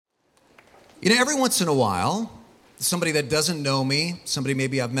Every once in a while, somebody that doesn't know me, somebody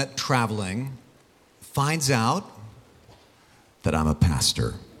maybe I've met traveling, finds out that I'm a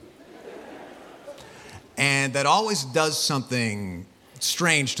pastor. And that always does something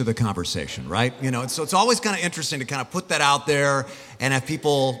strange to the conversation, right? So it's always kind of interesting to kind of put that out there and have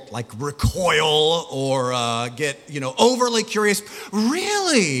people like recoil or get, overly curious.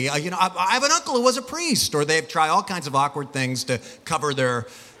 Really? I have an uncle who was a priest, or they try all kinds of awkward things to cover their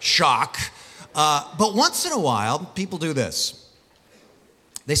shock. But once in a while, people do this.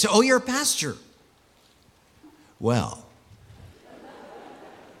 They say, "Oh, you're a pastor." Well,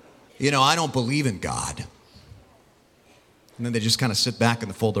 I don't believe in God. And then they just kind of sit back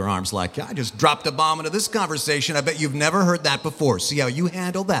and fold their arms like, I just dropped a bomb into this conversation. I bet you've never heard that before. See how you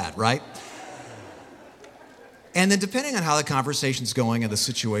handle that, right? And then depending on how the conversation's going and the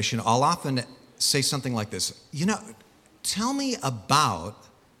situation, I'll often say something like this. Tell me about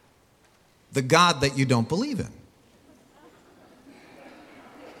the God that you don't believe in.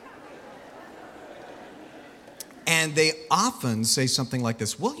 And they often say something like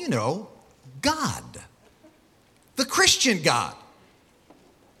this. Well, God. The Christian God.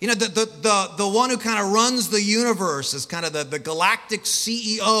 The one who kind of runs the universe is kind of the galactic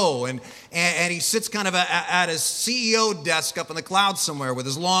CEO. And he sits kind of at his CEO desk up in the clouds somewhere with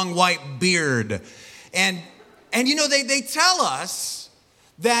his long white beard. And they tell us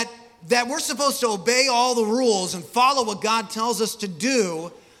that we're supposed to obey all the rules and follow what God tells us to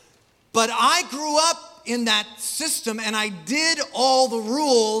do. But I grew up in that system and I did all the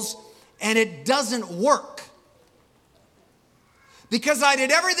rules and it doesn't work. Because I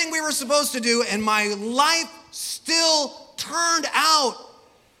did everything we were supposed to do and my life still turned out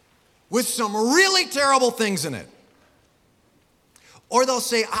with some really terrible things in it. Or they'll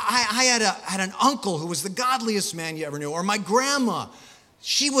say, I had an uncle who was the godliest man you ever knew. Or my grandma,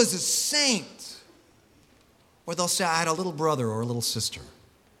 she was a saint. Or they'll say, I had a little brother or a little sister.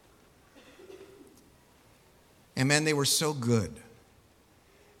 And man, they were so good.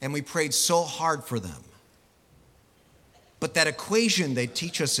 And we prayed so hard for them. But that equation they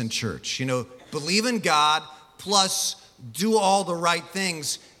teach us in church, believe in God plus do all the right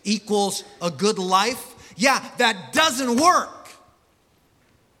things equals a good life. Yeah, that doesn't work.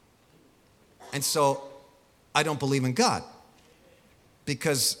 And so I don't believe in God.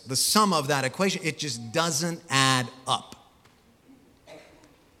 Because the sum of that equation, it just doesn't add up.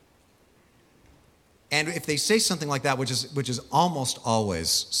 And if they say something like that, which is almost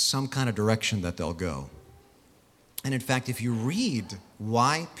always some kind of direction that they'll go. And in fact, if you read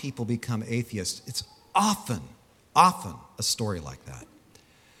why people become atheists, it's often a story like that.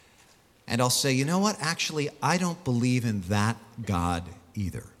 And I'll say, you know what? Actually, I don't believe in that God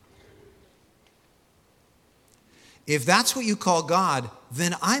either. If that's what you call God,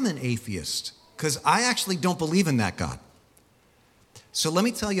 then I'm an atheist, because I actually don't believe in that God. So let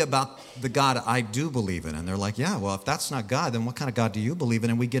me tell you about the God I do believe in. And they're like, yeah, well, if that's not God, then what kind of God do you believe in?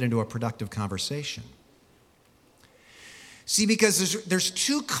 And we get into a productive conversation. See, because there's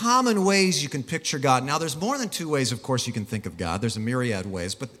two common ways you can picture God. Now, there's more than two ways, of course, you can think of God. There's a myriad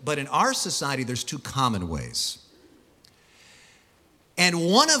ways. But in our society, there's two common ways.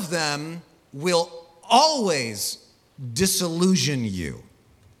 And one of them will always disillusion you.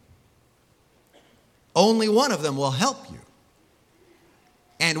 Only one of them will help you.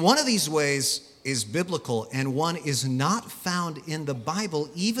 And one of these ways is biblical, and one is not found in the Bible,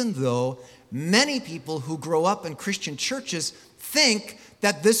 even though many people who grow up in Christian churches think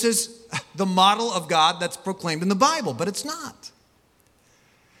that this is the model of God that's proclaimed in the Bible, but it's not.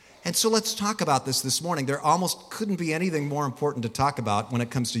 And so let's talk about this morning. There almost couldn't be anything more important to talk about when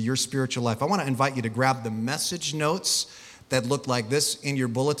it comes to your spiritual life. I want to invite you to grab the message notes that look like this in your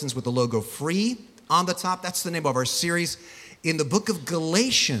bulletins with the logo FREE on the top. That's the name of our series in the book of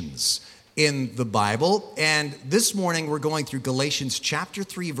Galatians in the Bible. And this morning we're going through Galatians chapter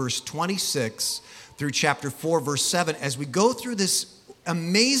 3, verse 26 through chapter 4, verse 7. As we go through this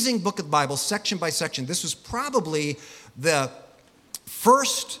amazing book of the Bible, section by section, this was probably the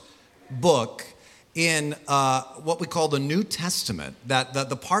first book in what we call the New Testament, that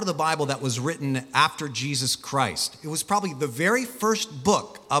the part of the Bible that was written after Jesus Christ. It was probably the very first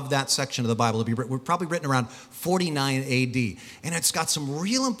book of that section of the Bible to be written. We're probably written around 49 AD. And it's got some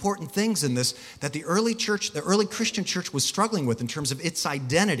real important things in this that the early church, the early Christian church was struggling with in terms of its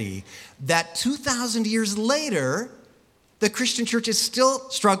identity, that 2,000 years later, the Christian church is still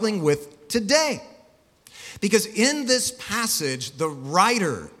struggling with today. Because in this passage, the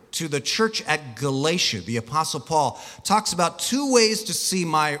writer to the church at Galatia, the Apostle Paul, talks about two ways to see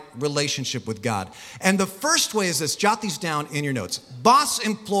my relationship with God. And the first way is this. Jot these down in your notes.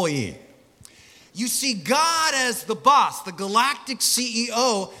 Boss-employee. You see God as the boss, the galactic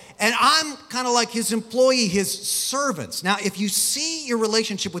CEO, and I'm kind of like his employee, his servants. Now, if you see your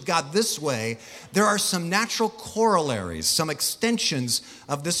relationship with God this way, there are some natural corollaries, some extensions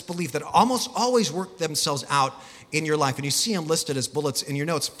of this belief that almost always work themselves out in your life. And you see them listed as bullets in your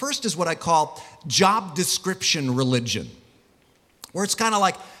notes. First is what I call job description religion, where it's kind of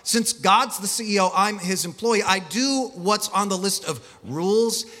like, since God's the CEO, I'm his employee, I do what's on the list of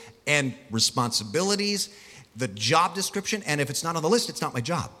rules and responsibilities, the job description, and if it's not on the list, it's not my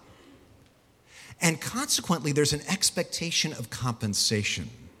job. And consequently, there's an expectation of compensation,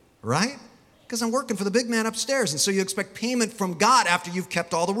 right? Because I'm working for the big man upstairs, and so you expect payment from God after you've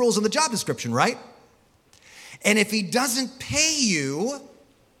kept all the rules in the job description, right? And if he doesn't pay you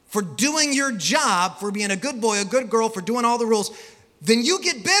for doing your job, for being a good boy, a good girl, for doing all the rules, then you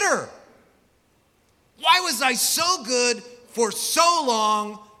get bitter. Why was I so good for so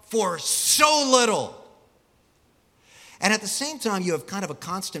long for so little? And at the same time, you have kind of a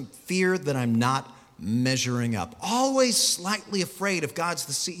constant fear that I'm not measuring up. Always slightly afraid, if God's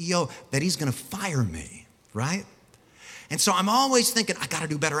the CEO, that he's going to fire me, right? And so I'm always thinking, I got to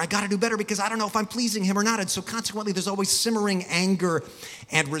do better because I don't know if I'm pleasing him or not. And so consequently, there's always simmering anger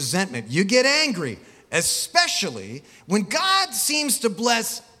and resentment. You get angry, especially when God seems to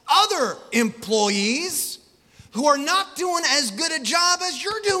bless other employees who are not doing as good a job as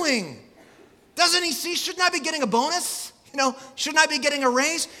you're doing. Doesn't he see, shouldn't I be getting a bonus? Shouldn't I be getting a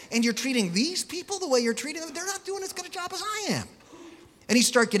raise? And you're treating these people the way you're treating them. They're not doing as good a job as I am. And you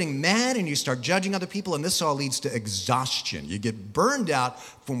start getting mad and you start judging other people, and this all leads to exhaustion. You get burned out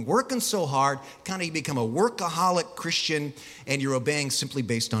from working so hard, kind of you become a workaholic Christian, and you're obeying simply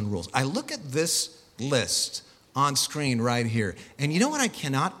based on rules. I look at this list on screen right here, and you know what I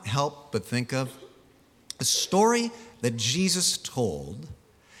cannot help but think of? A story that Jesus told.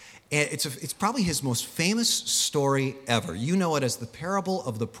 And it's probably his most famous story ever. You know it as the parable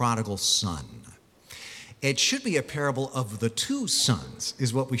of the prodigal son. It should be a parable of the two sons,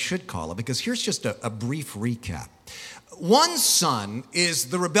 is what we should call it, because here's just a brief recap. One son is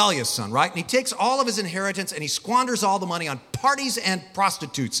the rebellious son, right? And he takes all of his inheritance and he squanders all the money on parties and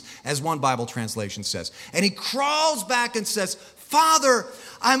prostitutes, as one Bible translation says. And he crawls back and says, Father,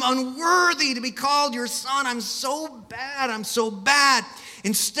 I'm unworthy to be called your son. I'm so bad.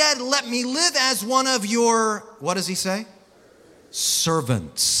 Instead, let me live as one of your, what does he say?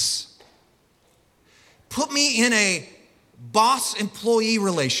 Servants. Put me in a boss-employee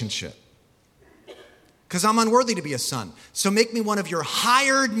relationship because I'm unworthy to be a son. So make me one of your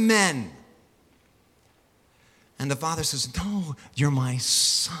hired men. And the father says, no, you're my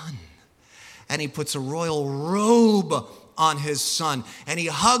son. And he puts a royal robe on his son, and he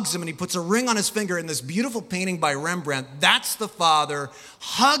hugs him, and he puts a ring on his finger in this beautiful painting by Rembrandt. That's the father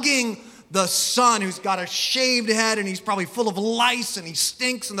hugging the son who's got a shaved head, and he's probably full of lice, and he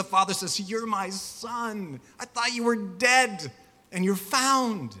stinks, and the father says, you're my son. I thought you were dead, and you're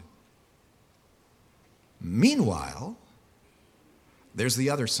found. Meanwhile, there's the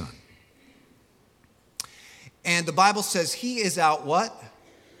other son. And the Bible says he is out what?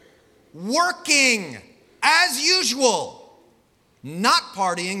 Working as usual. Not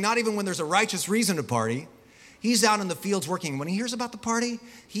partying, not even when there's a righteous reason to party. He's out in the fields working. When he hears about the party,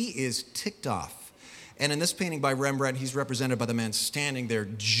 he is ticked off. And in this painting by Rembrandt, he's represented by the man standing there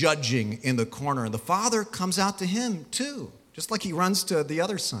judging in the corner. And the father comes out to him too, just like he runs to the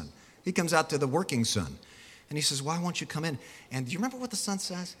other son. He comes out to the working son. And he says, why won't you come in? And do you remember what the son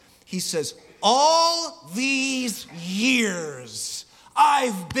says? He says, all these years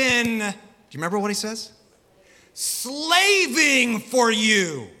I've been, do you remember what he says? Slaving for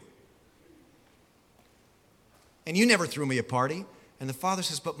you. And you never threw me a party. And the father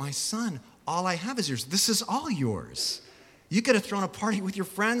says, but my son, all I have is yours. This is all yours. You could have thrown a party with your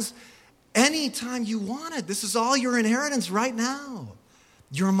friends anytime you wanted. This is all your inheritance right now.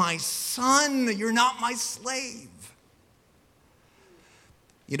 You're my son. You're not my slave.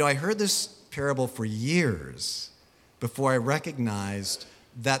 I heard this parable for years before I recognized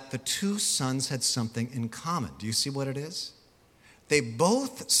that the two sons had something in common. Do you see what it is? They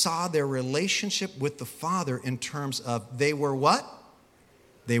both saw their relationship with the father in terms of they were what?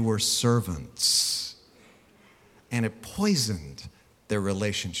 They were servants. And it poisoned their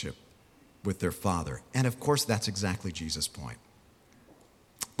relationship with their father. And of course, that's exactly Jesus' point.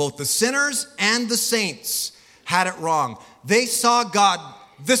 Both the sinners and the saints had it wrong. They saw God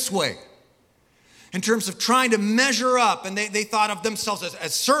this way, in terms of trying to measure up, and they thought of themselves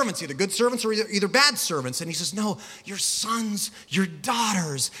as servants, either good servants or either bad servants. And he says, no, you're sons, you're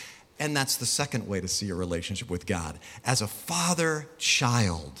daughters. And that's the second way to see your relationship with God, as a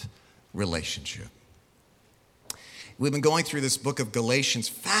father-child relationship. We've been going through this book of Galatians,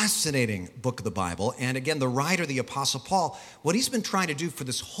 fascinating book of the Bible. And again, the writer, the Apostle Paul, what he's been trying to do for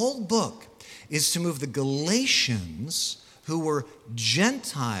this whole book is to move the Galatians, who were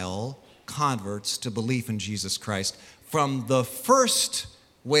Gentile converts to belief in Jesus Christ, from the first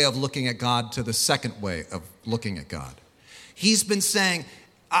way of looking at God to the second way of looking at God. He's been saying,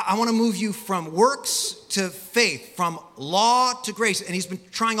 I want to move you from works to faith, from law to grace. And he's been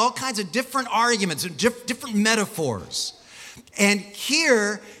trying all kinds of different arguments and different metaphors. And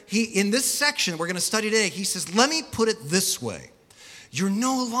here, in this section we're going to study today, he says, let me put it this way. You're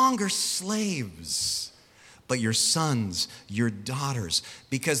no longer slaves, but you're sons, you're daughters.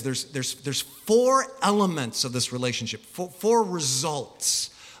 Because there's four elements of this relationship, four results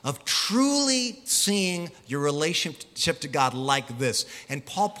of truly seeing your relationship to God like this. And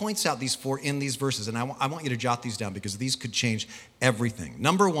Paul points out these four in these verses, and I want you to jot these down because these could change everything.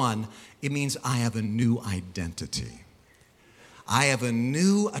 Number one, it means I have a new identity. I have a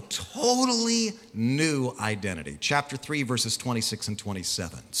totally new identity. Chapter 3, verses 26 and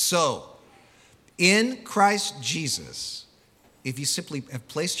 27. So, in Christ Jesus, if you simply have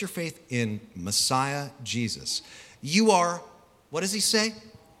placed your faith in Messiah Jesus, you are, what does he say?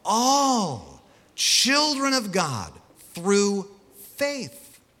 All children of God through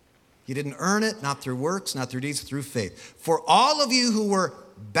faith. You didn't earn it, not through works, not through deeds, through faith. For all of you who were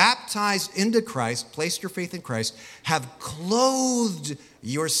baptized into Christ, placed your faith in Christ, have clothed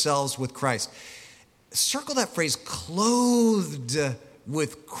yourselves with Christ. Circle that phrase, clothed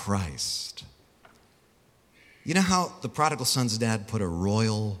with Christ. You know how the prodigal son's dad put a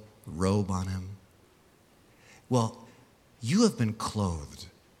royal robe on him? Well, you have been clothed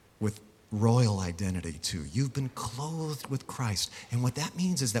with royal identity too. You've been clothed with Christ. And what that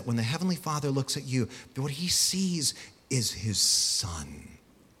means is that when the Heavenly Father looks at you, what he sees is his son.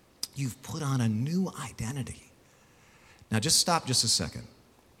 You've put on a new identity. Now just stop just a second,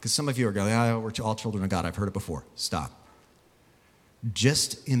 because some of you are going, we're all children of God. I've heard it before. Stop.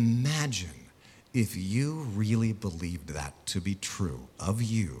 Just imagine if you really believed that to be true of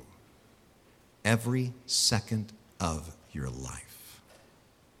you every second of your life.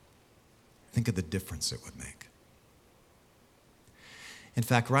 Think of the difference it would make. In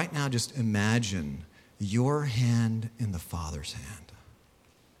fact, right now, just imagine your hand in the Father's hand.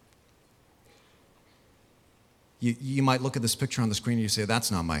 You might look at this picture on the screen and you say, that's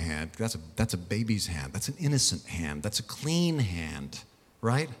not my hand. That's a baby's hand. That's an innocent hand. That's a clean hand,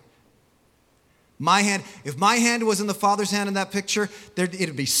 right? My hand, if my hand was in the Father's hand in that picture,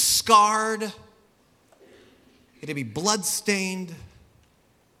 it'd be scarred. It'd be blood-stained.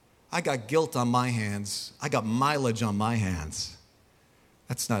 I got guilt on my hands. I got mileage on my hands.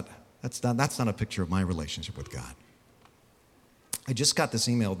 That's not a picture of my relationship with God. I just got this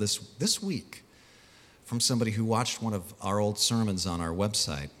email this week from somebody who watched one of our old sermons on our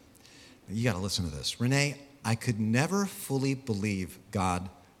website. You got to listen to this. Renee, I could never fully believe God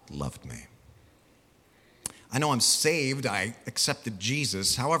loved me. I know I'm saved. I accepted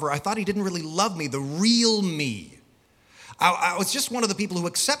Jesus. However, I thought he didn't really love me, the real me. I was just one of the people who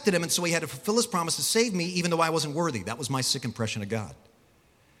accepted him, and so he had to fulfill his promise to save me, even though I wasn't worthy. That was my sick impression of God.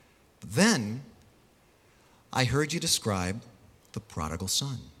 But then, I heard you describe the prodigal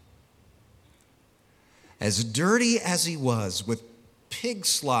son. As dirty as he was, with pig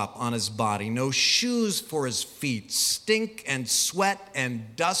slop on his body, no shoes for his feet, stink and sweat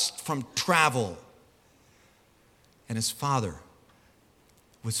and dust from travel. And his father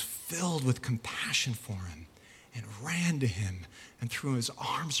was filled with compassion for him and ran to him and threw his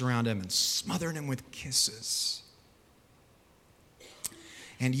arms around him and smothered him with kisses.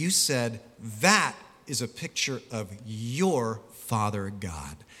 And you said, that is a picture of your Father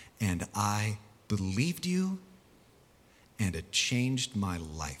God. And I believed you, and it changed my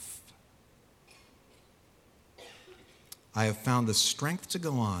life. I have found the strength to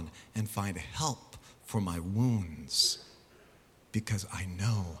go on and find help for my wounds because I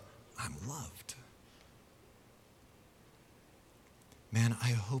know I'm loved. Man, I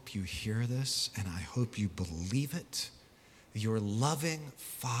hope you hear this, and I hope you believe it. Your loving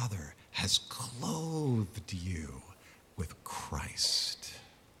Father has clothed you with Christ.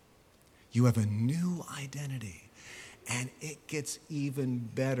 You have a new identity, and it gets even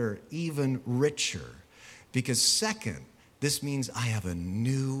better, even richer. Because second, this means I have a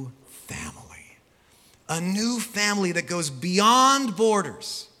new family. A new family that goes beyond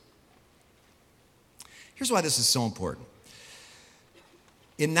borders. Here's why this is so important.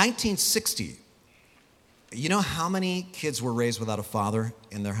 In 1960, you know how many kids were raised without a father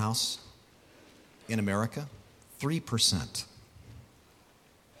in their house in America? 3%.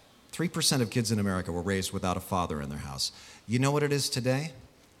 3%. 3% of kids in America were raised without a father in their house. You know what it is today?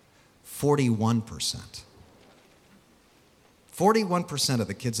 41%. 41% of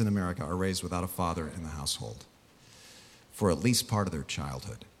the kids in America are raised without a father in the household for at least part of their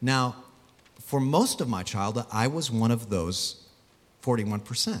childhood. Now, for most of my childhood, I was one of those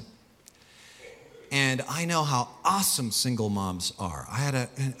 41%. And I know how awesome single moms are. I had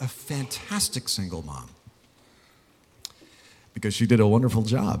a fantastic single mom. Because she did a wonderful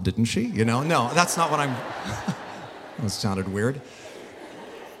job, didn't she? You know, no, that's not what I'm... That sounded weird.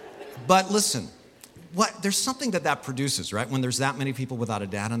 But listen, there's something that produces, right? When there's that many people without a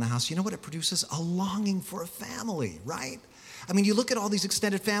dad in the house, you know what it produces? A longing for a family, right? I mean, you look at all these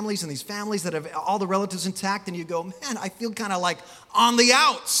extended families and these families that have all the relatives intact, and you go, man, I feel kind of like on the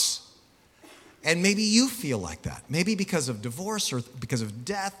outs. And maybe you feel like that. Maybe because of divorce or because of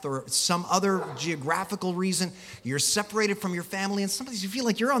death or some other geographical reason, you're separated from your family, and sometimes you feel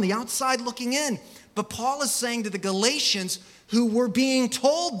like you're on the outside looking in. But Paul is saying to the Galatians, who were being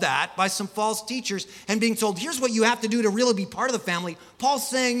told that by some false teachers and being told, here's what you have to do to really be part of the family. Paul's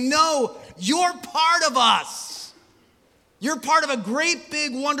saying, no, you're part of us. You're part of a great,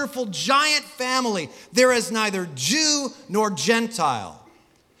 big, wonderful, giant family. There is neither Jew nor Gentile,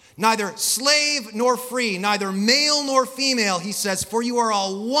 neither slave nor free, neither male nor female, he says, for you are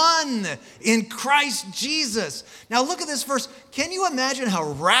all one in Christ Jesus. Now look at this verse. Can you imagine how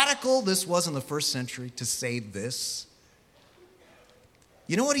radical this was in the first century to say this?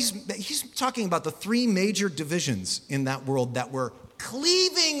 You know what he's talking about? The three major divisions in that world that were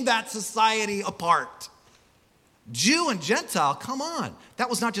cleaving that society apart. Jew and Gentile, come on. That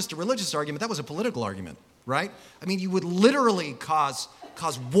was not just a religious argument, that was a political argument, right? I mean, you would literally cause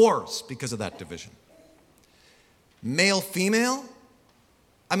wars because of that division. Male, female,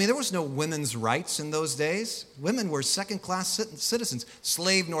 I mean, there was no women's rights in those days. Women were second-class citizens.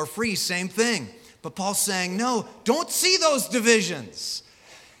 Slave nor free, same thing. But Paul's saying, no, don't see those divisions.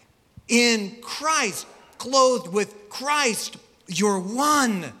 In Christ, clothed with Christ, you're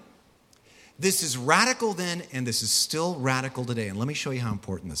one. This is radical then, and this is still radical today. And let me show you how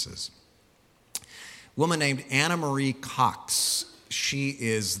important this is. A woman named Anna Marie Cox. She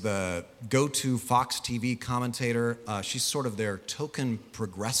is the go-to Fox TV commentator. She's sort of their token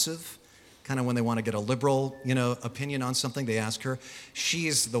progressive. Kind of when they want to get a liberal, opinion on something, they ask her. She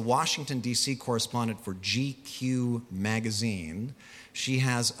is the Washington, D.C. correspondent for GQ magazine. She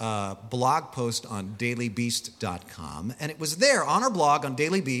has a blog post on dailybeast.com. And it was there on her blog on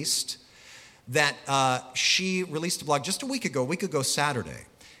Daily Beast that she released a blog just a week ago Saturday.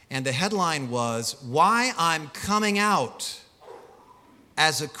 And the headline was, Why I'm Coming Out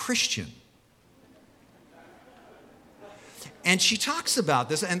as a Christian. And she talks about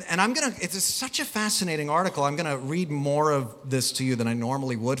this, and it's such a fascinating article. I'm gonna read more of this to you than I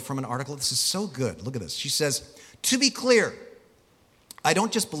normally would from an article. This is so good. Look at this. She says, to be clear, I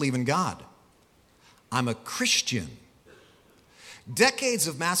don't just believe in God. I'm a Christian. Decades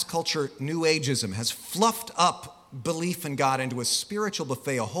of mass culture New Ageism has fluffed up belief in God into a spiritual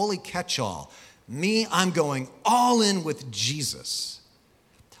buffet, a holy catch-all. Me, I'm going all in with Jesus.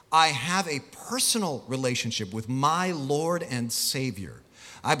 I have a personal relationship with my Lord and Savior.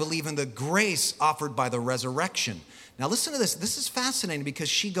 I believe in the grace offered by the resurrection. Now listen to this. This is fascinating because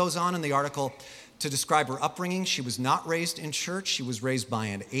she goes on in the article to describe her upbringing. She was not raised in church. She was raised by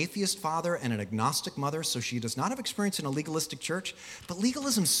an atheist father and an agnostic mother, so she does not have experience in a legalistic church. But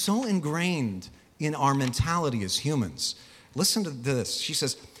legalism is so ingrained in our mentality as humans. Listen to this. She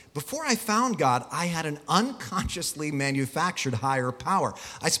says, before I found God, I had an unconsciously manufactured higher power.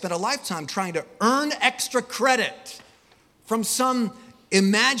 I spent a lifetime trying to earn extra credit from some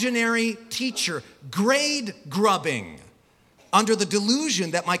imaginary teacher, grade grubbing, under the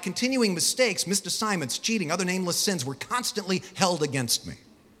delusion that my continuing mistakes, missed assignments, cheating, other nameless sins were constantly held against me.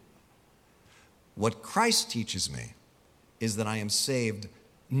 What Christ teaches me is that I am saved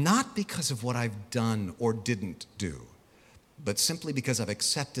not because of what I've done or didn't do, but simply because I've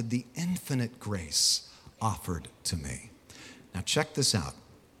accepted the infinite grace offered to me. Now check this out.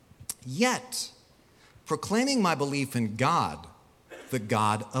 Yet, proclaiming my belief in God, the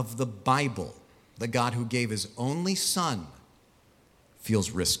God of the Bible, the God who gave his only Son,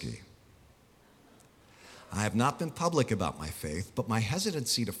 feels risky. I have not been public about my faith, but my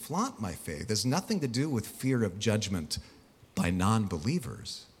hesitancy to flaunt my faith has nothing to do with fear of judgment by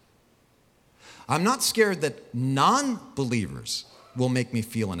non-believers. I'm not scared that non-believers will make me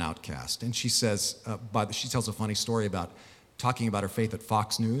feel an outcast. And she says, she tells a funny story about talking about her faith at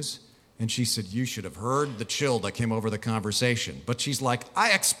Fox News. And she said, you should have heard the chill that came over the conversation. But she's like,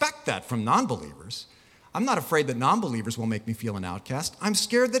 I expect that from non-believers. I'm not afraid that non-believers will make me feel an outcast. I'm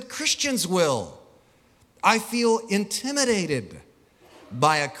scared that Christians will. I feel intimidated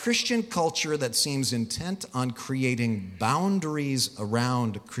by a Christian culture that seems intent on creating boundaries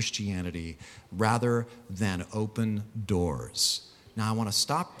around Christianity rather than open doors. Now, I want to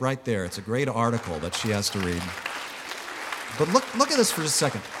stop right there. It's a great article that she has to read. But look at this for just a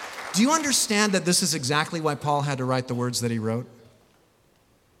second. Do you understand that this is exactly why Paul had to write the words that he wrote?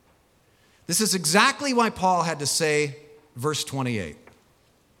 This is exactly why Paul had to say verse 28.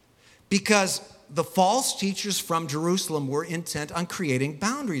 Because the false teachers from Jerusalem were intent on creating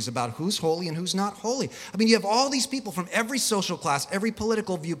boundaries about who's holy and who's not holy. I mean, you have all these people from every social class, every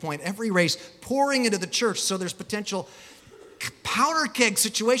political viewpoint, every race pouring into the church, so there's potential powder keg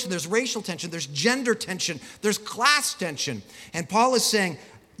situation. There's racial tension, there's gender tension, there's class tension. And Paul is saying,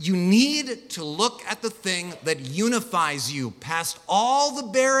 you need to look at the thing that unifies you past all the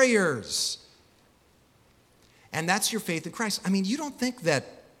barriers. And that's your faith in Christ. I mean, you don't think that,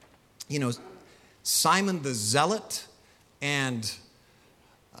 Simon the Zealot and,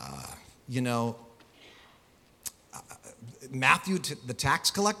 Matthew the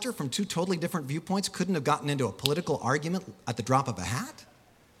tax collector from two totally different viewpoints couldn't have gotten into a political argument at the drop of a hat?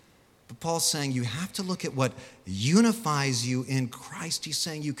 But Paul's saying you have to look at what unifies you in Christ. He's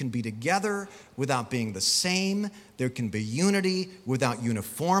saying you can be together without being the same. There can be unity without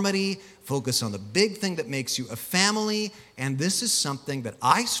uniformity. Focus on the big thing that makes you a family. And this is something that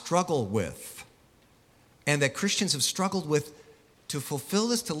I struggle with and that Christians have struggled with to fulfill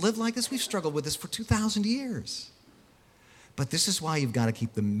this, to live like this. We've struggled with this for 2,000 years. But this is why you've got to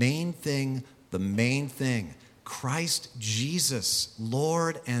keep the main thing. Christ Jesus,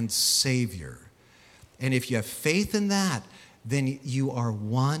 Lord and Savior. And if you have faith in that, then you are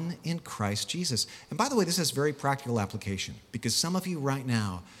one in Christ Jesus. And by the way, this has very practical application because some of you right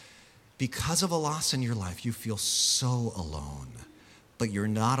now, because of a loss in your life, you feel so alone. But you're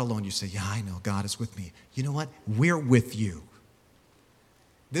not alone. You say, yeah, I know God is with me. You know what? We're with you.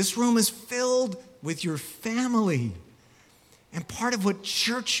 This room is filled with your family. And part of what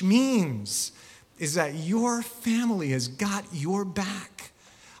church means is that your family has got your back.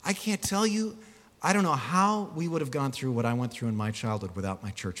 I can't tell you, I don't know how we would have gone through what I went through in my childhood without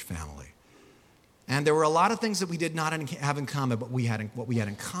my church family. And there were a lot of things that we did not have in common, but what we had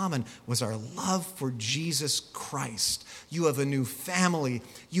in common was our love for Jesus Christ. You have a new family,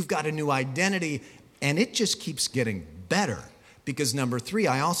 you've got a new identity, and it just keeps getting better. Because number 3,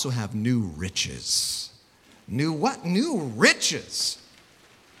 I also have new riches. New what? New riches.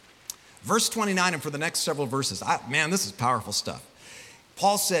 Verse 29, and for the next several verses, this is powerful stuff.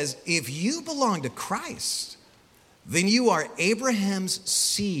 Paul says, if you belong to Christ, then you are Abraham's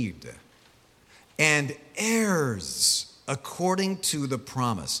seed and heirs according to the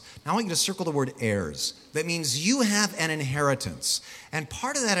promise. Now I want you to circle the word heirs. That means you have an inheritance. And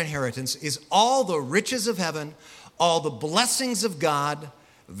part of that inheritance is all the riches of heaven, all the blessings of God,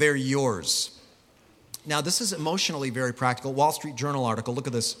 they're yours. Now this is emotionally very practical. Wall Street Journal article, look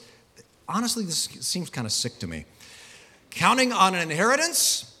at this. Honestly, this seems kind of sick to me. Counting on an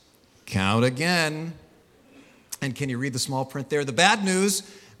inheritance? Count again. And can you read the small print there? The bad news,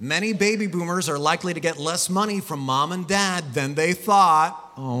 many baby boomers are likely to get less money from mom and dad than they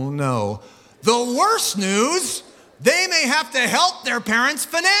thought. Oh no. The worst news, they may have to help their parents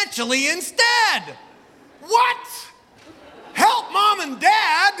financially instead. What? Help mom and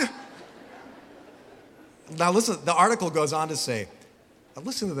dad? Now listen, the article goes on to say,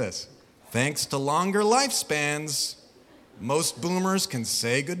 listen to this. Thanks to longer lifespans, most boomers can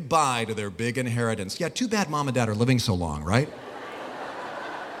say goodbye to their big inheritance. Yeah, too bad mom and dad are living so long, right?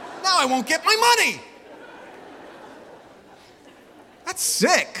 Now I won't get my money. That's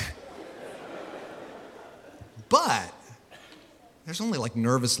sick. But there's only like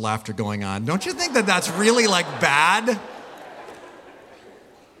nervous laughter going on. Don't you think that that's really like bad?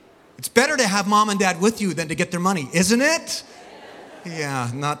 It's better to have mom and dad with you than to get their money, isn't it? Yeah,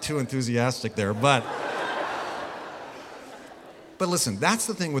 not too enthusiastic there, but listen, that's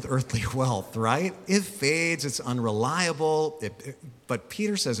the thing with earthly wealth, right? It fades, it's unreliable, but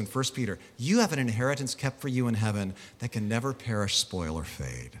Peter says in 1 Peter, you have an inheritance kept for you in heaven that can never perish, spoil, or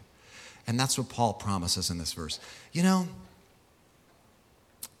fade. And that's what Paul promises in this verse. You know,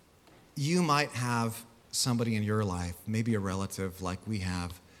 you might have somebody in your life, maybe a relative like we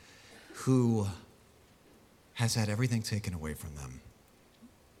have, who has had everything taken away from them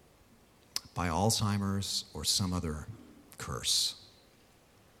by Alzheimer's or some other curse.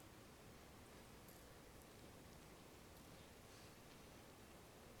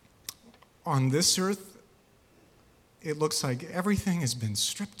 On this earth, it looks like everything has been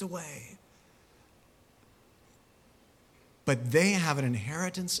stripped away. but they have an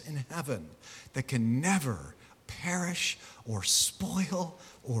inheritance in heaven that can never perish or spoil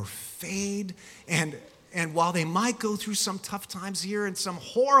or fade. And while they might go through some tough times here and some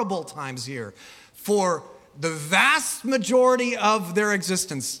horrible times here, for the vast majority of their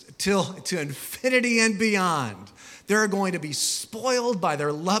existence to infinity and beyond, they're going to be spoiled by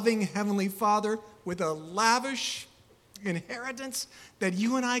their loving Heavenly Father with a lavish inheritance that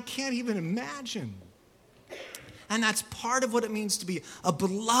you and I can't even imagine. And that's part of what it means to be a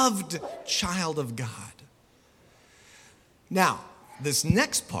beloved child of God. Now, this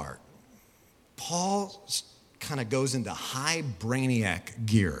next part, Paul kind of goes into high brainiac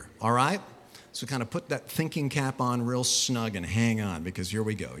gear, all right? So kind of put that thinking cap on real snug and hang on, because here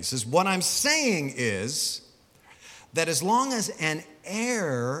we go. He says, what I'm saying is that as long as an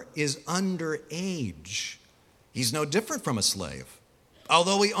heir is underage, he's no different from a slave,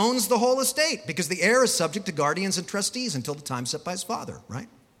 although he owns the whole estate, because the heir is subject to guardians and trustees until the time set by his father, right?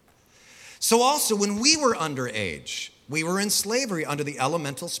 So also when we were underage, we were in slavery under the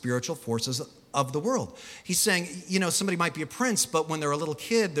elemental spiritual forces of the world. He's saying, somebody might be a prince, but when they're a little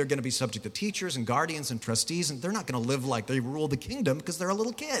kid, they're going to be subject to teachers and guardians and trustees, and they're not going to live like they rule the kingdom because they're a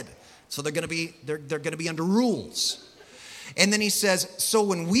little kid. So they're going to be under rules. And then he says, so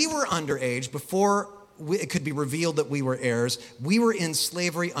when we were underage, before it could be revealed that we were heirs, we were in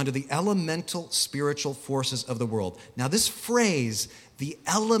slavery under the elemental spiritual forces of the world. Now this phrase, the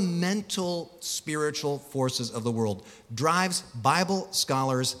elemental spiritual forces of the world, drives Bible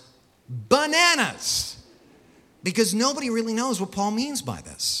scholars bananas, because nobody really knows what Paul means by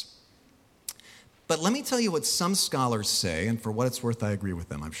this. But let me tell you what some scholars say, and for what it's worth, I agree with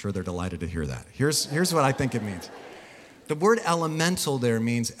them. I'm sure they're delighted to hear that. Here's what I think it means. The word elemental there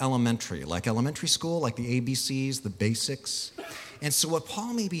means elementary, like elementary school, like the ABCs, the basics. And so what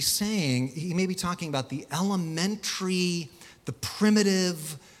Paul may be saying, he may be talking about the elementary, the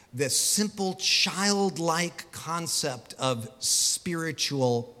primitive, the simple childlike concept of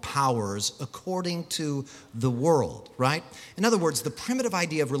spiritual powers according to the world, right? In other words, the primitive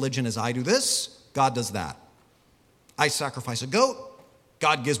idea of religion is I do this, God does that. I sacrifice a goat,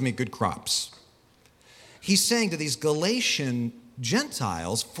 God gives me good crops. He's saying to these Galatian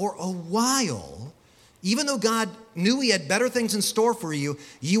Gentiles, for a while, even though God knew he had better things in store for you,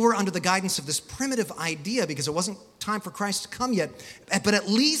 you were under the guidance of this primitive idea because it wasn't time for Christ to come yet. But at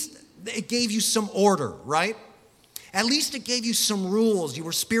least it gave you some order, right? At least it gave you some rules. You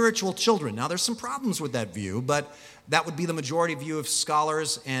were spiritual children. Now, there's some problems with that view, but that would be the majority view of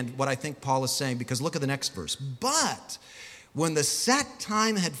scholars and what I think Paul is saying, because look at the next verse. But when the set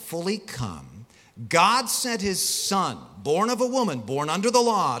time had fully come, God sent his son, born of a woman, born under the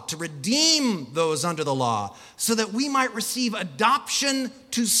law, to redeem those under the law, so that we might receive adoption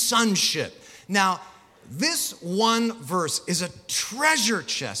to sonship. Now, this one verse is a treasure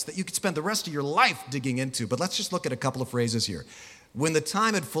chest that you could spend the rest of your life digging into, but let's just look at a couple of phrases here. When the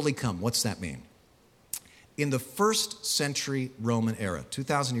time had fully come, what's that mean? In the first century Roman era,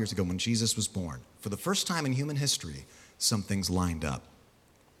 2,000 years ago when Jesus was born, for the first time in human history, some things lined up.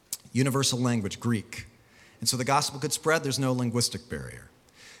 Universal language, Greek. And so the gospel could spread, there's no linguistic barrier.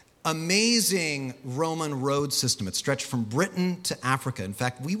 Amazing Roman road system. It stretched from Britain to Africa. In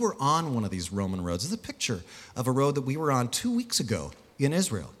fact, we were on one of these Roman roads. There's a picture of a road that we were on 2 weeks ago in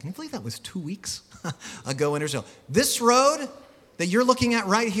Israel. Can you believe that was 2 weeks ago in Israel? This road that you're looking at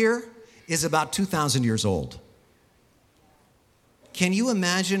right here is about 2,000 years old. Can you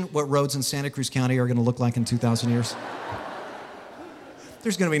imagine what roads in Santa Cruz County are going to look like in 2,000 years?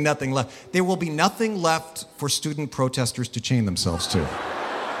 There's going to be nothing left. There will be nothing left for student protesters to chain themselves to.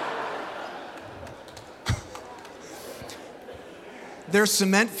 Their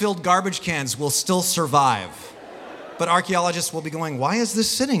cement-filled garbage cans will still survive. But archaeologists will be going, why is this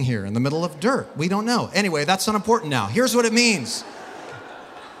sitting here in the middle of dirt? We don't know. Anyway, that's unimportant now. Here's what it means.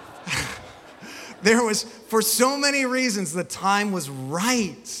 There was, for so many reasons, the time was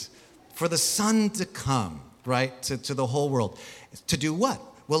right for the Son to come, right, to the whole world. To do what?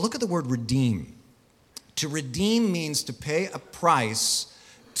 Well, look at the word redeem. To redeem means to pay a price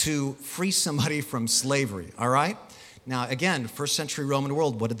to free somebody from slavery, all right? Now, again, first century Roman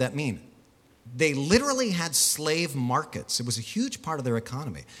world, what did that mean? They literally had slave markets. It was a huge part of their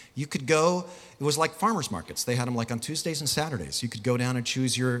economy. You could go, it was like farmers markets. They had them like on Tuesdays and Saturdays. You could go down and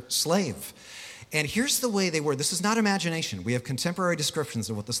choose your slave. And here's the way they were. This is not imagination. We have contemporary descriptions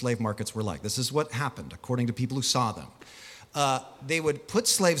of what the slave markets were like. This is what happened, according to people who saw them. They would put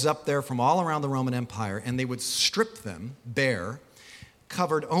slaves up there from all around the Roman Empire, and they would strip them bare,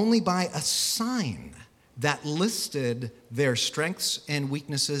 covered only by a sign that listed their strengths and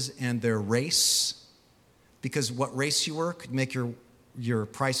weaknesses and their race, because what race you were could make your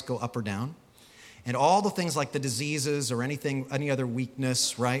price go up or down. And all the things like the diseases or any other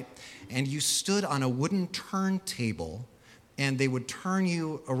weakness, right? And you stood on a wooden turntable, and they would turn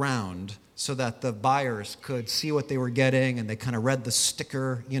you around so that the buyers could see what they were getting, and they kind of read the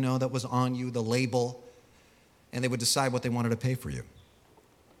sticker, that was on you, the label, and they would decide what they wanted to pay for you.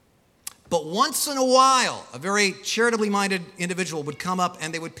 But once in a while, a very charitably minded individual would come up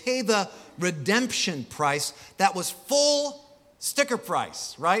and they would pay the redemption price that was full sticker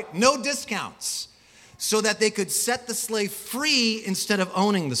price, right? No discounts, so that they could set the slave free instead of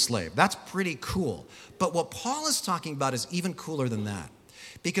owning the slave. That's pretty cool. But what Paul is talking about is even cooler than that.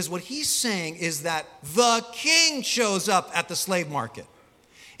 Because what he's saying is that the king shows up at the slave market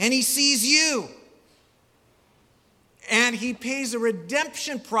and he sees you. And he pays a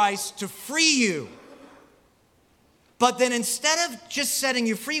redemption price to free you. But then instead of just setting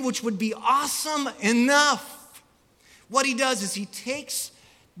you free, which would be awesome enough, what he does is he takes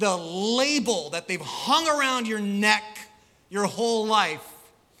the label that they've hung around your neck your whole life,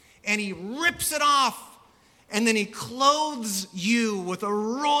 and he rips it off, and then he clothes you with a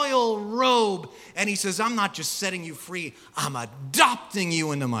royal robe, and he says, I'm not just setting you free, I'm adopting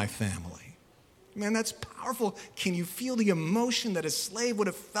you into my family. Man, that's powerful. Can you feel the emotion that a slave would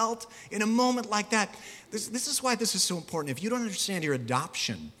have felt in a moment like that? This is why this is so important. If you don't understand your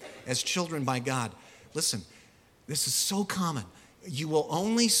adoption as children by God, listen, this is so common. You will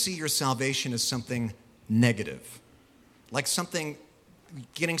only see your salvation as something negative. Like something,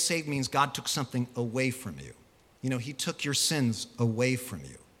 getting saved means God took something away from you. He took your sins away from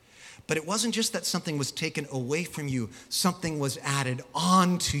you. But it wasn't just that something was taken away from you, something was added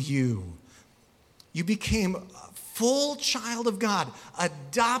on to you. You became a full child of God,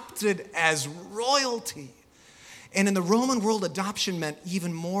 adopted as royalty. And in the Roman world, adoption meant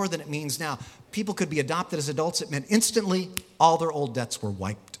even more than it means now. People could be adopted as adults. It meant instantly all their old debts were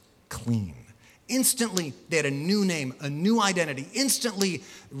wiped clean. Instantly, they had a new name, a new identity. Instantly,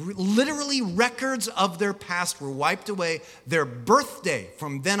 literally records of their past were wiped away. Their birthday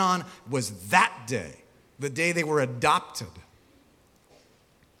from then on was that day, the day they were adopted.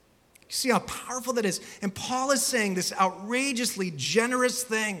 You see how powerful that is? And Paul is saying this outrageously generous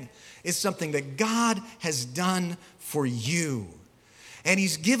thing is something that God has done for you. And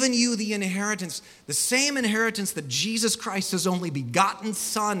he's given you the inheritance, the same inheritance that Jesus Christ, his only begotten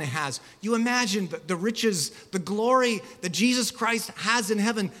Son, has. You imagine the riches, the glory that Jesus Christ has in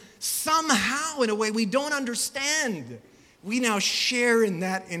heaven. Somehow, in a way we don't understand, we now share in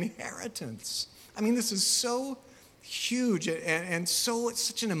that inheritance. I mean, this is so huge and so it's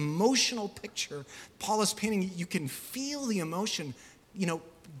such an emotional picture Paul is painting. You can feel the emotion,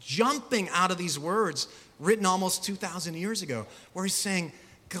 jumping out of these words written almost 2,000 years ago, where he's saying,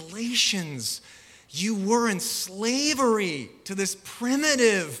 Galatians, you were in slavery to this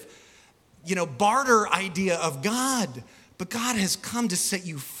primitive, barter idea of God. But God has come to set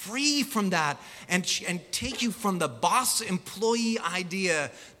you free from that and take you from the boss-employee idea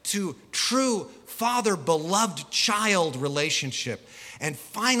to true father-beloved child relationship. And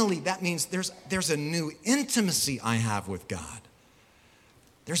finally, that means there's a new intimacy I have with God.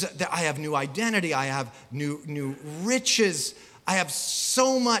 I have new identity. I have new riches. I have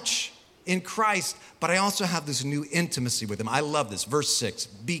so much in Christ, but I also have this new intimacy with him. I love this. Verse 6,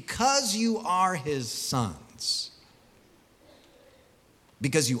 because you are his sons.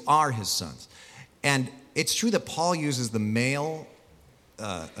 Because you are his sons. And it's true that Paul uses the male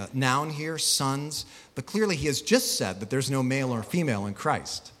noun here, sons, but clearly he has just said that there's no male or female in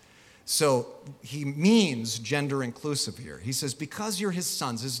Christ. So he means gender inclusive here. He says, because you're his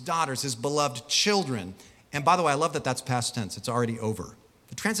sons, his daughters, his beloved children. And by the way, I love that that's past tense. It's already over.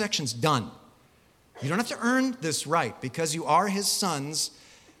 The transaction's done. You don't have to earn this right. Because you are his sons,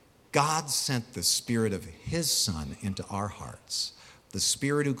 God sent the Spirit of his Son into our hearts. The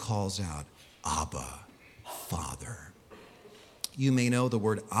Spirit who calls out, Abba, Father. You may know the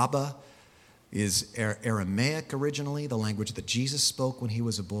word Abba is Aramaic originally, the language that Jesus spoke when he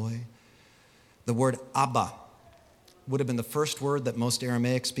was a boy. The word Abba would have been the first word that most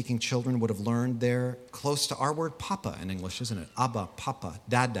Aramaic-speaking children would have learned there, close to our word Papa in English, isn't it? Abba, Papa,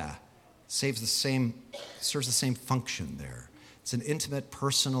 Dada. Serves the same function there. It's an intimate,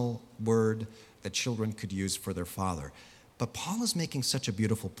 personal word that children could use for their father. But Paul is making such a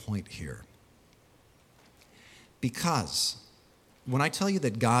beautiful point here. Because when I tell you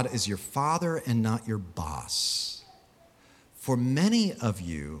that God is your father and not your boss, for many of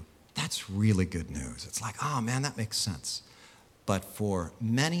you, that's really good news. It's like, oh man, that makes sense. But for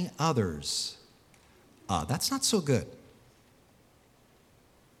many others, that's not so good.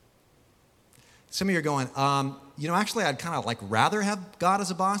 Some of you are going, actually, I'd kind of like rather have God as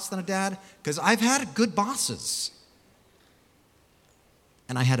a boss than a dad, because I've had good bosses.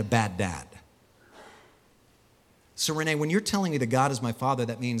 And I had a bad dad. So Renee, when you're telling me that God is my father,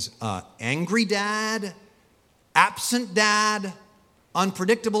 that means angry dad, absent dad,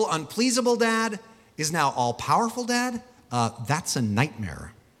 unpredictable, unpleasable dad, is now all-powerful dad? That's a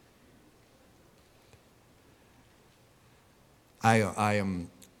nightmare. I am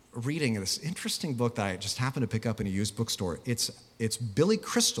reading this interesting book that I just happened to pick up in a used bookstore. It's Billy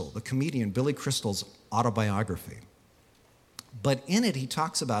Crystal, the comedian Billy Crystal's autobiography. But in it, he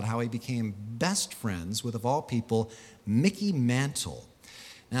talks about how he became best friends with, of all people, Mickey Mantle.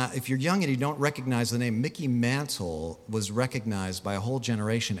 Now, if you're young and you don't recognize the name, Mickey Mantle was recognized by a whole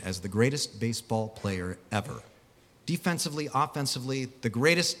generation as the greatest baseball player ever. Defensively, offensively, the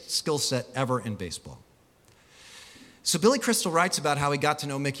greatest skill set ever in baseball. So Billy Crystal writes about how he got to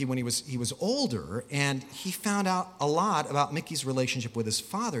know Mickey when he was older, and he found out a lot about Mickey's relationship with his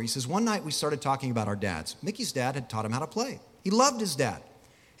father. He says, one night we started talking about our dads. Mickey's dad had taught him how to play. He loved his dad.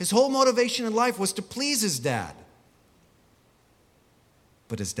 His whole motivation in life was to please his dad.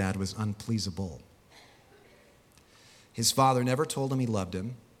 But his dad was unpleasable. His father never told him he loved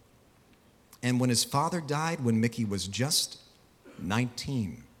him. And when his father died, when Mickey was just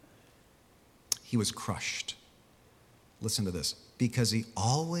 19, he was crushed. Listen to this. Because he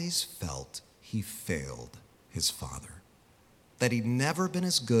always felt he failed his father. That he'd never been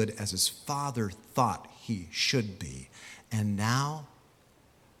as good as his father thought he should be. And now,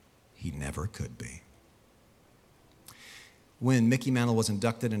 he never could be. When Mickey Mantle was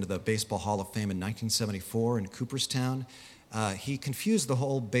inducted into the Baseball Hall of Fame in 1974 in Cooperstown, he confused the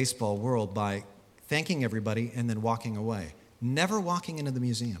whole baseball world by thanking everybody and then walking away, never walking into the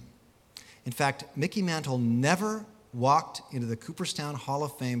museum. In fact, Mickey Mantle never walked into the Cooperstown Hall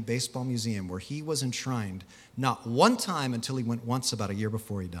of Fame Baseball Museum, where he was enshrined, not one time until he went once about a year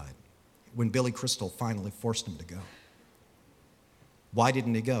before he died, when Billy Crystal finally forced him to go. Why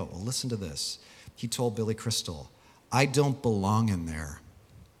didn't he go? Well, listen to this. He told Billy Crystal, I don't belong in there.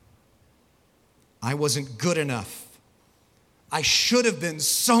 I wasn't good enough. I should have been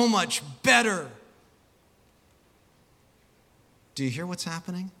so much better. Do you hear what's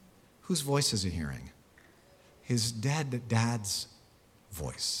happening? Whose voice is he hearing? His dead dad's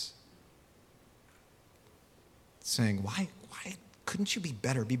voice. Saying, why couldn't you be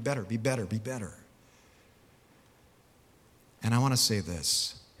better, be better, be better, be better? And I want to say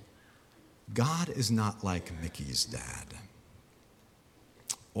this. God is not like Mickey's dad.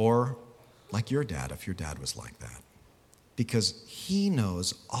 Or like your dad, if your dad was like that. Because he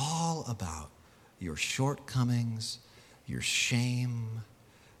knows all about your shortcomings, your shame,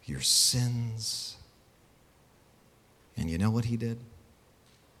 your sins. And you know what he did?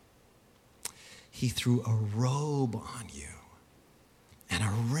 He threw a robe on you and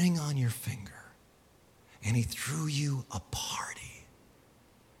a ring on your finger. And he threw you a party.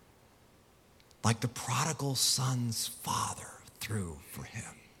 Like the prodigal son's father threw for him.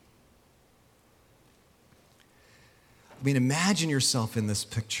 I mean, imagine yourself in this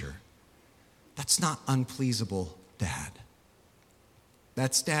picture. That's not unpleasable dad.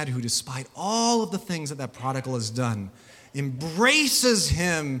 That's dad who, despite all of the things that prodigal has done, embraces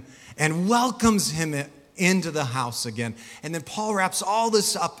him and welcomes him into the house again. And then Paul wraps all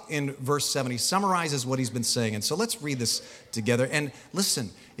this up in verse 7. He summarizes what he's been saying. And so let's read this together. And listen,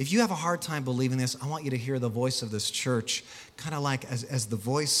 if you have a hard time believing this, I want you to hear the voice of this church, kind of like as the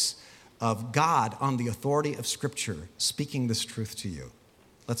voice of God on the authority of Scripture, speaking this truth to you.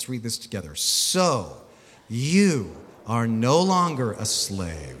 Let's read this together. So you are no longer a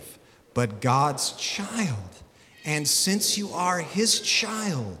slave, but God's child. And since you are his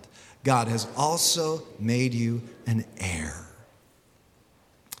child, God has also made you an heir.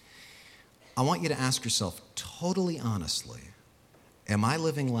 I want you to ask yourself totally honestly, am I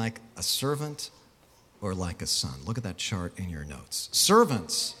living like a servant or like a son? Look at that chart in your notes.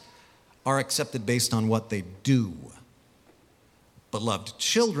 Servants are accepted based on what they do. Beloved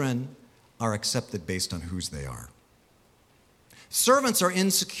children are accepted based on whose they are. Servants are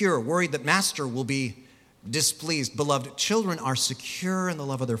insecure, worried that master will be displeased. Beloved children are secure in the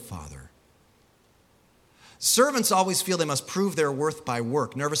love of their father. Servants always feel they must prove their worth by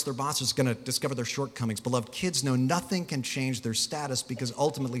work, nervous their boss is going to discover their shortcomings. Beloved kids know nothing can change their status because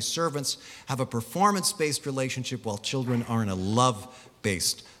ultimately servants have a performance-based relationship while children are in a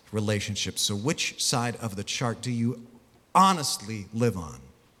love-based relationship. So which side of the chart do you honestly live on?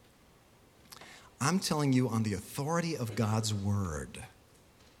 I'm telling you on the authority of God's word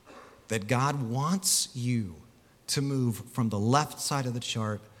that God wants you to move from the left side of the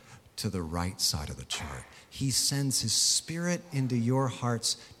chart to the right side of the chart. He sends his Spirit into your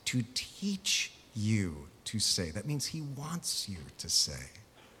hearts to teach you to say. That means he wants you to say,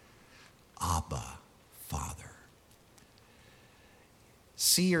 Abba, Father.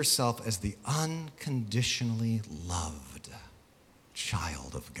 See yourself as the unconditionally loved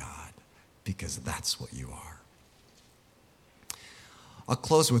child of God, because that's what you are. I'll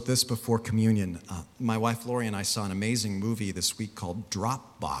close with this before communion. My wife Lori and I saw an amazing movie this week called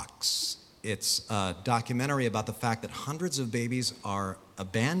Dropbox. It's a documentary about the fact that hundreds of babies are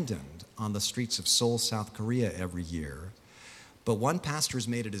abandoned on the streets of Seoul, South Korea every year. But one pastor has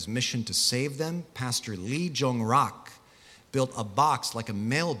made it his mission to save them. Pastor Lee Jong-rak built a box like a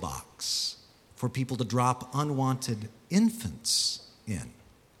mailbox for people to drop unwanted infants in.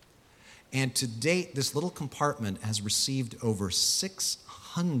 And to date, this little compartment has received over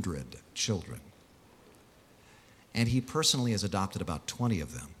 600 children. And he personally has adopted about 20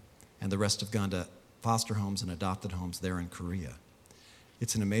 of them. And the rest have gone to foster homes and adopted homes there in Korea.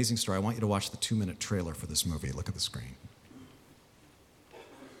 It's an amazing story. I want you to watch the 2-minute trailer for this movie. Look at the screen.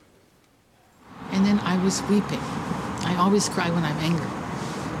 And then I was weeping. I always cry when I'm angry.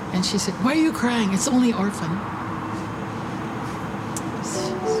 And she said, "Why are you crying? It's only orphan."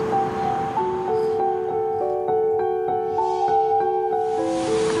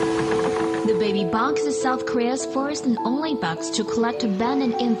 The baby box is South Korea's first and only box to collect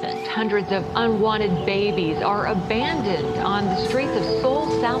abandoned infants. Hundreds of unwanted babies are abandoned on the streets of Seoul,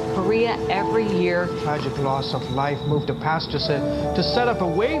 South Korea every year. Tragic loss of life moved the pastor said to set up a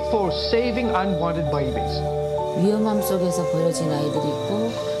way for saving unwanted babies. 위험함 속에서 버려진 아이들이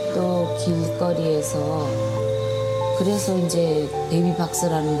있고 또 길거리에서 그래서 이제 베이비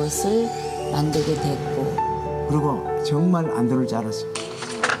박스라는 것을 만들게 됐고 그리고 정말 안 들을 줄 알았어요.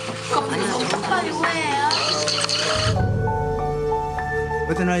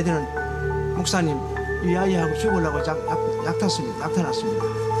 어떤 아이들은 목사님 이 아이하고 죽으려고 약 탔습니다. 약 타놨습니다.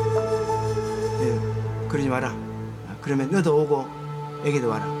 예, 그러지 마라. 그러면 너도 오고 애기도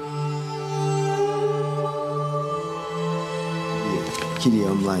와라. 길이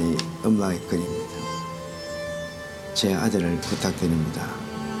엄마의 글입니다. 제 아들을 부탁드립니다.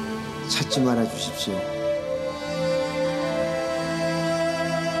 찾지 말아 주십시오.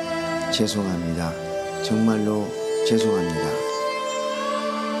 죄송합니다. 정말로 죄송합니다.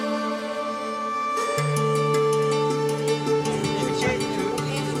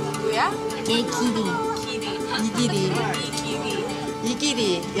 누구야? 얘 길이. 이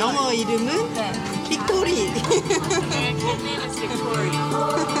길이. 영어 이름은 빅토리.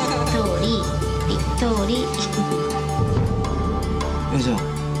 빅토리. 그래서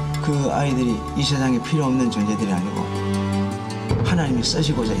그 아이들이 이 세상에 필요 없는 존재들이 아니고 하나님이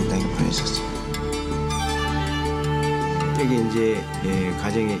쓰시고자 이 땅에 보내셨어요. 여기 이제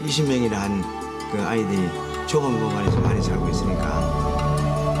가정에 20명이나 한 그 아이들이 좁은 공간에서 많이 살고 있으니까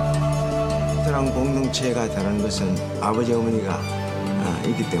특별한 공동체가 다른 것은 아버지 어머니가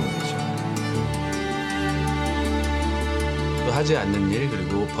있기 때문이죠. 또 하지 않는 일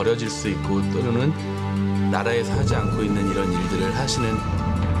그리고 버려질 수 있고 또는 나라에서 하지 않고 있는 이런 일들을 하시는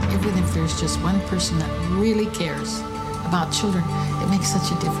Even if there's just one person that really cares about children, it makes such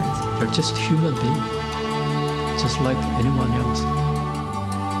a difference. They're just human beings, just like anyone else.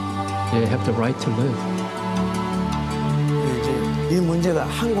 They have the right to live. 이제 이 문제가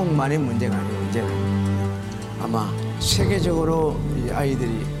한국만의 문제가 아니고 이제는 아마 세계적으로 이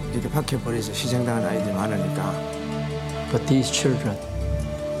아이들이 이렇게 박혀버려서 희생당한 아이들이 많으니까. But these children,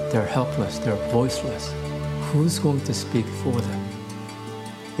 they're helpless, they're voiceless. Who's going to speak for them?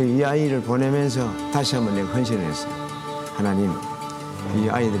 이 아이를 보내면서 다시 한번 내가 헌신을 했어요. 하나님, 이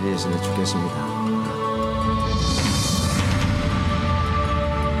아이들을 위해서 내가 죽겠습니다.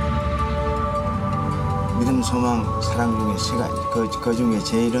 믿음, 소망, 사랑 중에 세 가지. 그 중에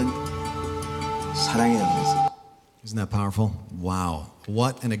제일은 사랑이라고 했어요. Isn't that powerful? Wow.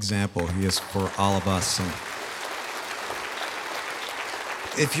 What an example he is for all of us. And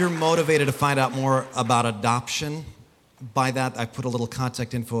if you're motivated to find out more about adoption, by that I put a little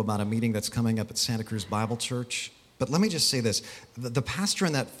contact info about a meeting that's coming up at Santa Cruz Bible Church. But let me just say this. The pastor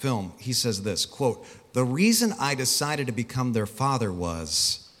in that film, he says this, quote, "The reason I decided to become their father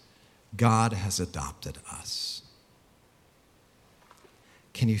was God has adopted us."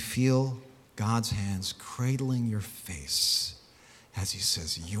 Can you feel God's hands cradling your face as he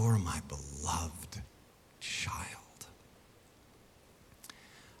says, "You're my beloved child"?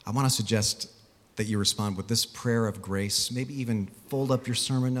 I want to suggest that you respond with this prayer of grace. Maybe even fold up your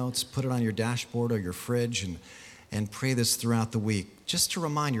sermon notes, put it on your dashboard or your fridge, and pray this throughout the week, just to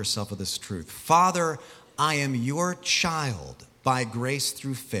remind yourself of this truth. Father, I am your child by grace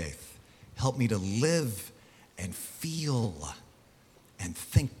through faith. Help me to live and feel and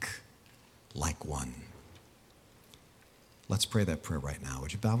think like one. Let's pray that prayer right now.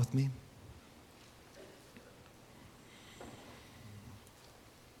 Would you bow with me?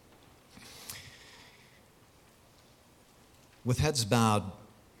 With heads bowed,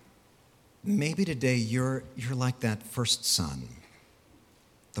 maybe today you're like that first son,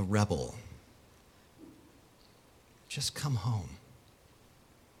 the rebel. Just come home.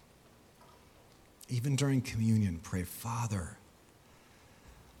 Even during communion, pray, Father,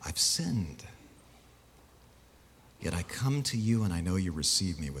 I've sinned. Yet I come to you and I know you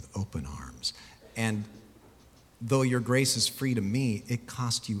receive me with open arms. And though your grace is free to me, it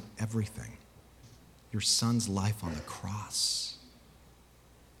cost you everything. Your son's life on the cross.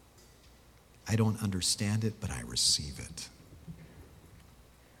 I don't understand it, but I receive it.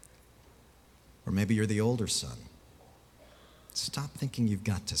 Or maybe you're the older son. Stop thinking you've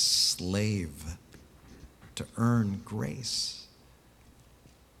got to slave to earn grace.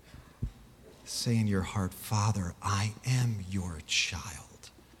 Say in your heart, Father, I am your child.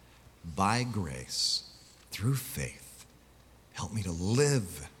 By grace, through faith, help me to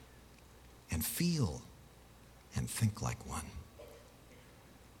live and feel and think like one.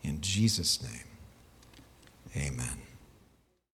 In Jesus' name, amen.